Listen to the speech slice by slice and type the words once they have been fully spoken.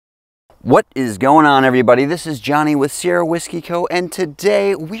What is going on, everybody? This is Johnny with Sierra Whiskey Co. and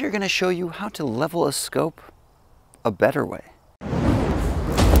today we are going to show you how to level a scope a better way.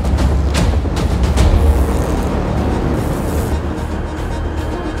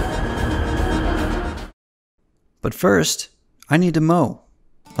 But first, I need to mow.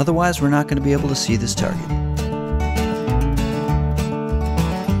 Otherwise, we're not going to be able to see this target.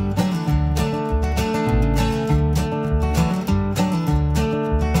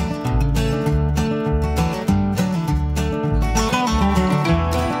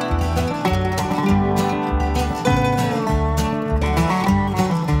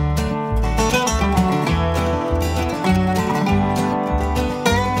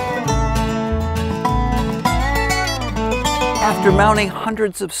 After mounting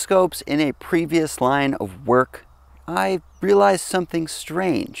hundreds of scopes in a previous line of work, I realized something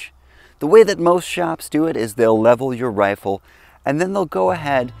strange. The way that most shops do it is they'll level your rifle and then they'll go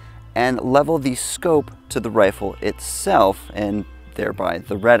ahead and level the scope to the rifle itself and thereby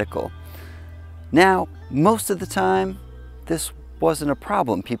the reticle. Now, most of the time, this wasn't a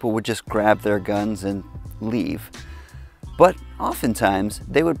problem. People would just grab their guns and leave. But oftentimes,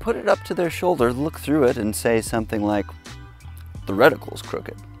 they would put it up to their shoulder, look through it, and say something like, "The reticle's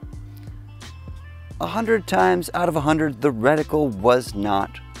crooked." 100 times out of 100, the reticle was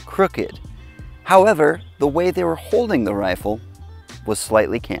not crooked. However, the way they were holding the rifle was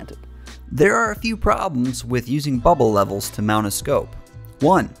slightly canted. There are a few problems with using bubble levels to mount a scope.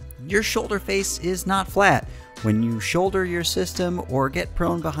 1. Your shoulder face is not flat. When you shoulder your system or get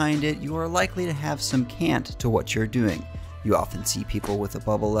prone behind it, you are likely to have some cant to what you're doing. You often see people with a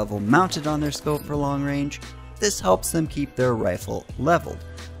bubble level mounted on their scope for long range. This helps them keep their rifle leveled.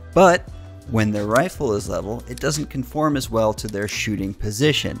 But when their rifle is level, it doesn't conform as well to their shooting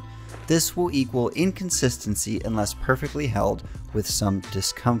position. This will equal inconsistency unless perfectly held with some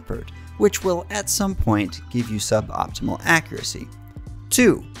discomfort, which will at some point give you suboptimal accuracy.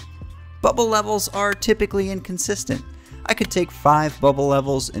 2. Bubble levels are typically inconsistent. I could take 5 bubble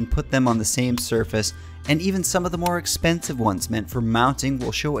levels and put them on the same surface, and even some of the more expensive ones meant for mounting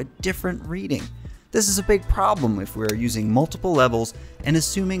will show a different reading. This is a big problem if we're using multiple levels and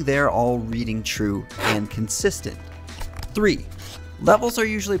assuming they're all reading true and consistent. 3. Levels are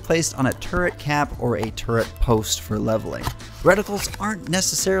usually placed on a turret cap or a turret post for leveling. Reticles aren't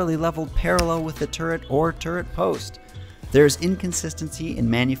necessarily leveled parallel with the turret or turret post. There's inconsistency in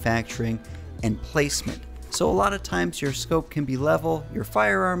manufacturing and placement, so a lot of times your scope can be level, your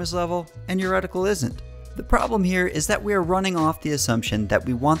firearm is level, and your reticle isn't. The problem here is that we are running off the assumption that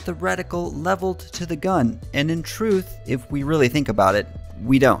we want the reticle leveled to the gun, and in truth, if we really think about it,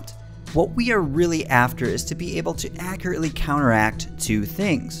 we don't. What we are really after is to be able to accurately counteract 2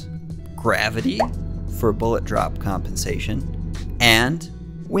 things: gravity, for bullet drop compensation, and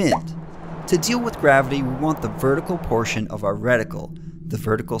wind. To deal with gravity, we want the vertical portion of our reticle, the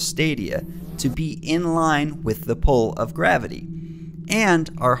vertical stadia, to be in line with the pull of gravity, and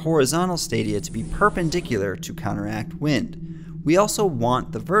our horizontal stadia to be perpendicular to counteract wind. We also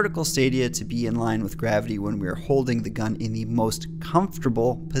want the vertical stadia to be in line with gravity when we are holding the gun in the most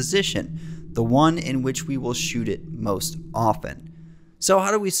comfortable position, the one in which we will shoot it most often. So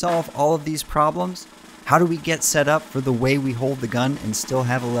how do we solve all of these problems? How do we get set up for the way we hold the gun and still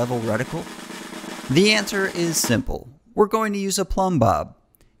have a level reticle? The answer is simple. We're going to use a plumb bob.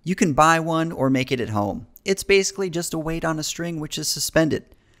 You can buy one or make it at home. It's basically just a weight on a string which is suspended.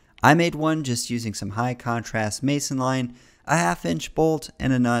 I made one just using some high contrast mason line, a 1/2-inch bolt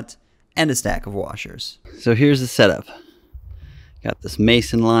and a nut, and a stack of washers. So here's the setup. Got this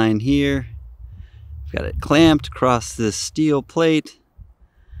mason line here. I've got it clamped across this steel plate,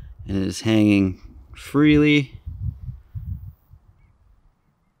 and it is hanging freely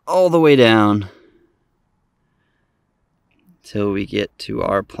all the way down till we get to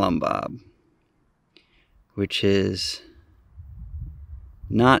our plumb bob, which is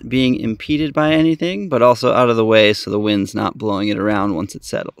not being impeded by anything, but also out of the way so the wind's not blowing it around once it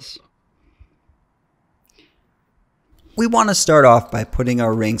settles. We want to start off by putting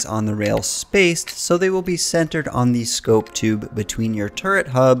our rings on the rail spaced so they will be centered on the scope tube between your turret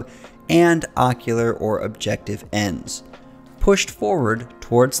hub and ocular or objective ends, pushed forward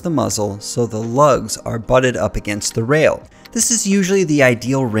towards the muzzle so the lugs are butted up against the rail. This is usually the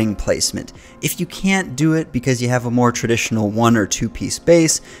ideal ring placement. If you can't do it because you have a more traditional 1 or 2 piece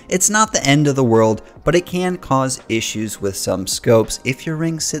base, it's not the end of the world, but it can cause issues with some scopes if your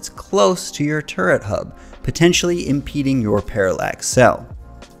ring sits close to your turret hub, potentially impeding your parallax cell.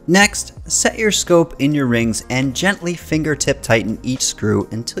 Next, set your scope in your rings and gently fingertip tighten each screw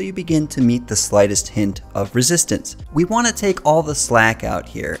until you begin to meet the slightest hint of resistance. We want to take all the slack out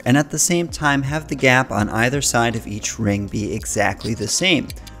here and at the same time have the gap on either side of each ring be exactly the same.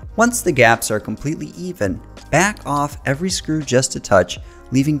 Once the gaps are completely even, back off every screw just a touch,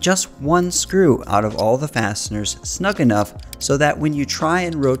 leaving just one screw out of all the fasteners snug enough so that when you try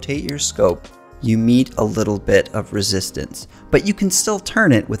and rotate your scope, you meet a little bit of resistance, but you can still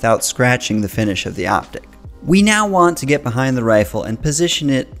turn it without scratching the finish of the optic. We now want to get behind the rifle and position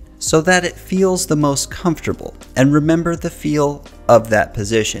it so that it feels the most comfortable, and remember the feel of that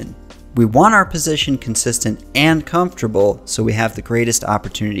position. We want our position consistent and comfortable so we have the greatest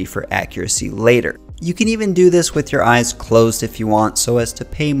opportunity for accuracy later. You can even do this with your eyes closed if you want so as to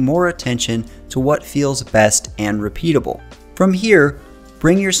pay more attention to what feels best and repeatable. From here,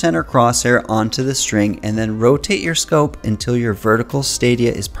 bring your center crosshair onto the string and then rotate your scope until your vertical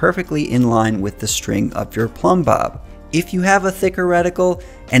stadia is perfectly in line with the string of your plumb bob. If you have a thicker reticle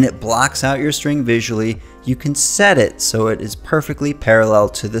and it blocks out your string visually, you can set it so it is perfectly parallel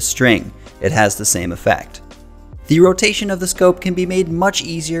to the string. It has the same effect. The rotation of the scope can be made much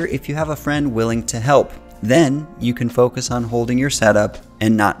easier if you have a friend willing to help. Then you can focus on holding your setup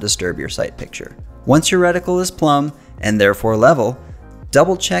and not disturb your sight picture. Once your reticle is plumb and therefore level,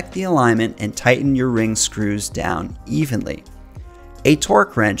 double check the alignment and tighten your ring screws down evenly. A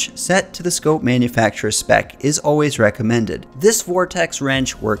torque wrench set to the scope manufacturer's spec is always recommended. This Vortex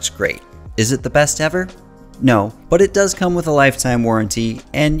wrench works great. Is it the best ever? No, but it does come with a lifetime warranty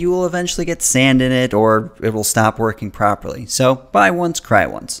and you will eventually get sand in it or it will stop working properly. So buy once, cry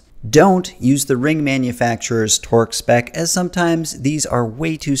once. Don't use the ring manufacturer's torque spec as sometimes these are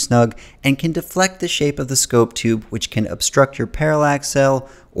way too snug and can deflect the shape of the scope tube, which can obstruct your parallax cell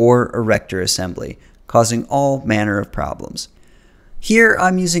or erector assembly, causing all manner of problems. Here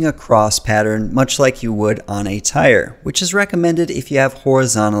I'm using a cross pattern much like you would on a tire, which is recommended if you have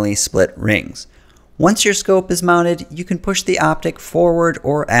horizontally split rings. Once your scope is mounted, you can push the optic forward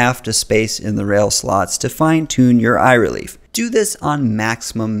or aft a space in the rail slots to fine-tune your eye relief. Do this on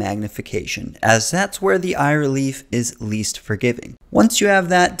maximum magnification, as that's where the eye relief is least forgiving. Once you have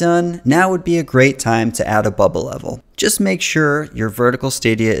that done, now would be a great time to add a bubble level. Just make sure your vertical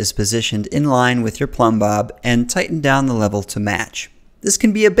stadia is positioned in line with your plumb bob and tighten down the level to match. This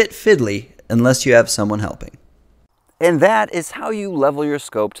can be a bit fiddly unless you have someone helping. And that is how you level your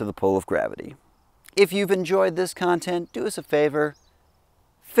scope to the pull of gravity. If you've enjoyed this content, do us a favor,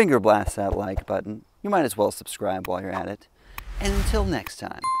 finger blast that like button. You might as well subscribe while you're at it. And until next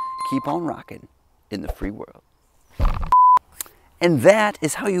time, keep on rocking in the free world. And that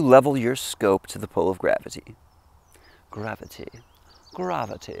is how you level your scope to the pull of gravity. Gravity.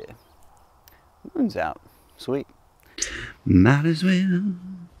 Gravity. Moon's out. Sweet. Might as well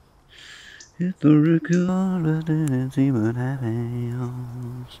hit the record and see what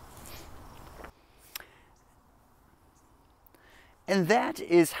happens. And that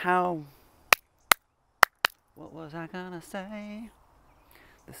is how... What was I gonna say?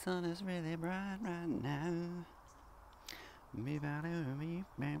 The sun is really bright right now.